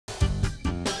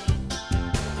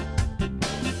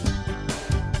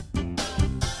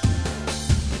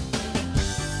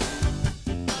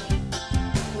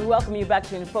welcome you back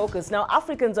to In Focus. Now,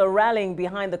 Africans are rallying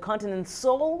behind the continent's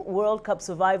sole World Cup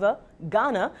survivor,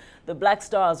 Ghana. The Black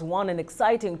Stars won an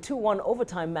exciting 2-1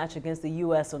 overtime match against the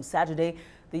U.S. on Saturday.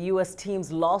 The U.S.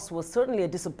 team's loss was certainly a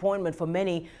disappointment for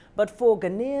many, but for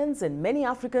Ghanaians and many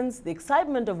Africans, the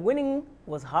excitement of winning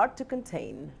was hard to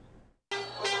contain.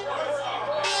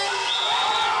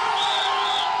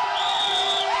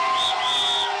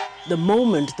 The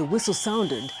moment the whistle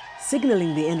sounded,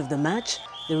 signaling the end of the match,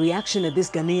 the reaction at this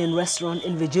Ghanaian restaurant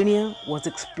in Virginia was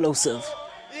explosive.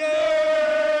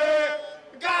 Yeah,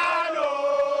 Ghana!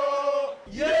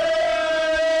 Yeah!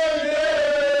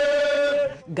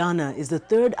 Ghana is the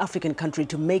third African country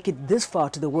to make it this far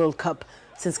to the World Cup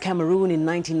since Cameroon in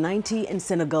 1990 and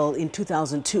Senegal in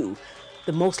 2002.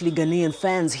 The mostly Ghanaian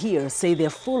fans here say they're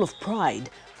full of pride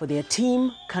for their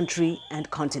team, country, and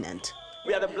continent.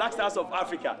 We are the Black Stars of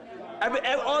Africa.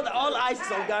 All eyes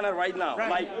is on Ghana right now. Right.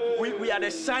 Like we are the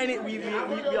shining. We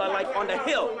are like on the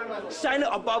hill, shining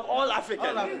above all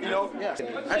Africa. You know. Yeah.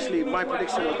 Actually, my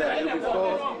prediction was that it would be 4-2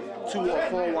 or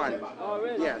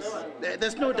 4-1. Yes.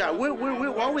 There's no doubt.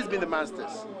 We've always been the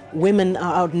masters. Women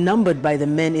are outnumbered by the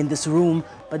men in this room,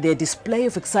 but their display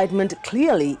of excitement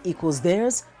clearly equals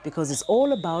theirs because it's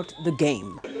all about the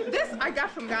game. This I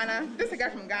got from Ghana. This I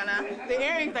got from Ghana. The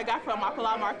earrings I got from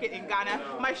Mwakalyelye market in Ghana.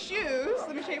 My shoes,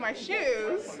 let me show you my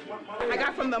shoes. I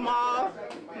got from the mall.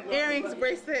 Earrings,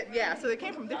 bracelet, yeah. So they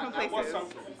came from different places,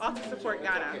 all to support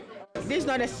Ghana. This is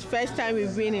not the first time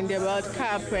we've been in the World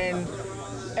Cup, and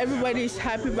everybody's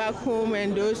happy back home,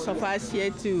 and those of us here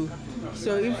too.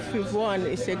 So if we've won,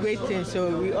 it's a great thing.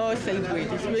 So we all celebrate.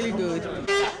 It's really good.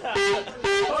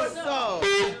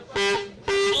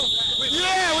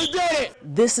 Yeah, we did it!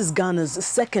 This is Ghana's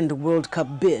second World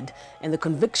Cup bid, and the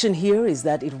conviction here is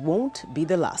that it won't be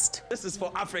the last. This is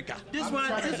for Africa. This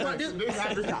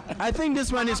I think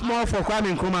this one is more for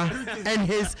Kwame Nkrumah and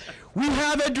his. We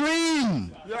have a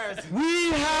dream. Yes.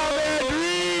 We have a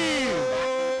dream.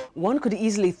 One could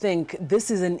easily think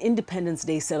this is an Independence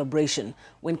Day celebration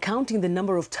when counting the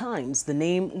number of times the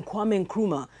name Kwame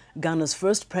Nkrumah, Ghana's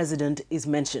first president, is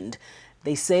mentioned.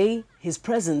 They say his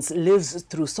presence lives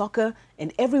through soccer,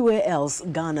 and everywhere else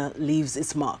Ghana leaves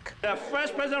its mark. The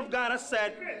first president of Ghana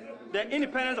said the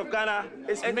independence of Ghana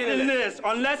is meaningless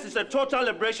unless it's a total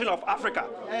liberation of Africa.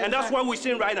 And that's what we're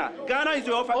seeing right now. Ghana is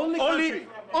the only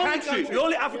country, the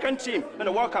only African team in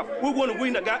the World Cup who want to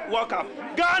win the World Cup.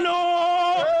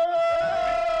 Ghana!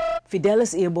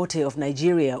 Fidelis Iyebote of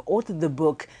Nigeria authored the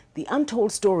book The Untold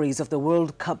Stories of the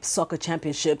World Cup Soccer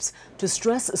Championships to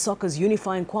stress soccer's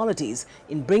unifying qualities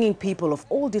in bringing people of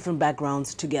all different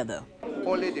backgrounds together.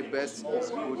 Only the best is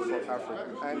good for Africa.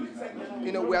 And,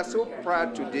 you know, we are so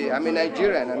proud today. I'm a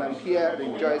Nigerian and I'm here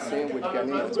rejoicing with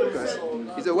Ghanaians because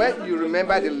it's a way you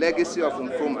remember the legacy of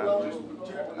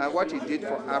Nkrumah and what he did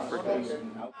for Africa.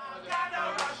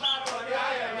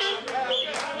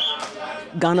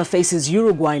 Ghana faces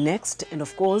Uruguay next, and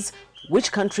of course,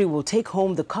 which country will take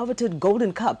home the coveted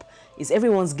Golden Cup is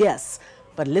everyone's guess.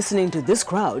 But listening to this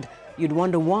crowd, you'd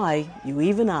wonder why you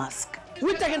even ask.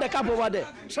 We're taking the cup over there.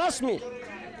 Trust me.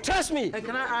 Trust me. Hey,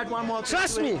 can I add one more?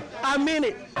 Trust me. I mean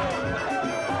it.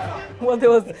 Well, there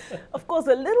was, of course,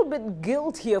 a little bit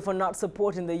guilt here for not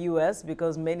supporting the U.S.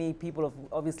 because many people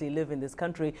obviously live in this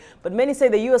country. But many say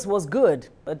the U.S. was good,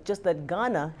 but just that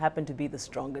Ghana happened to be the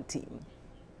stronger team.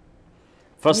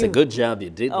 First, a good job you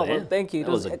did there. well, thank you.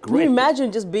 That was a great. Can you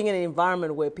imagine just being in an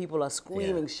environment where people are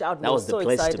screaming, shouting? That was the so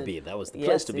place excited. to be. That was the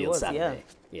place to be on Saturday.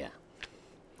 Yeah.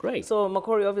 Great. So,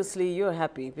 Makori, obviously, you're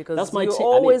happy because That's my you team.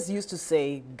 always used to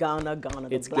say Ghana, Ghana,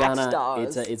 the Black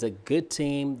Stars. It's a good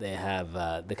team. They have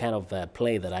the kind of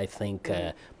play that I think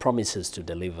promises to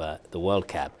deliver the World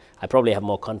Cup. I probably have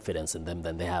more confidence in them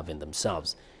than they have in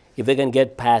themselves. If they can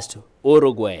get past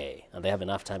Uruguay and they have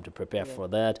enough time to prepare for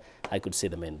that, I could see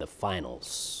them in the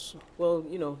finals. Well,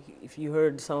 you know, if you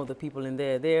heard some of the people in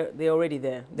there, they're already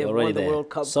there. They've already won the there. World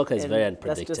Cup. Soccer is very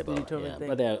unpredictable. That's just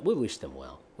the But we wish them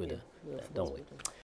well. We do, don't we?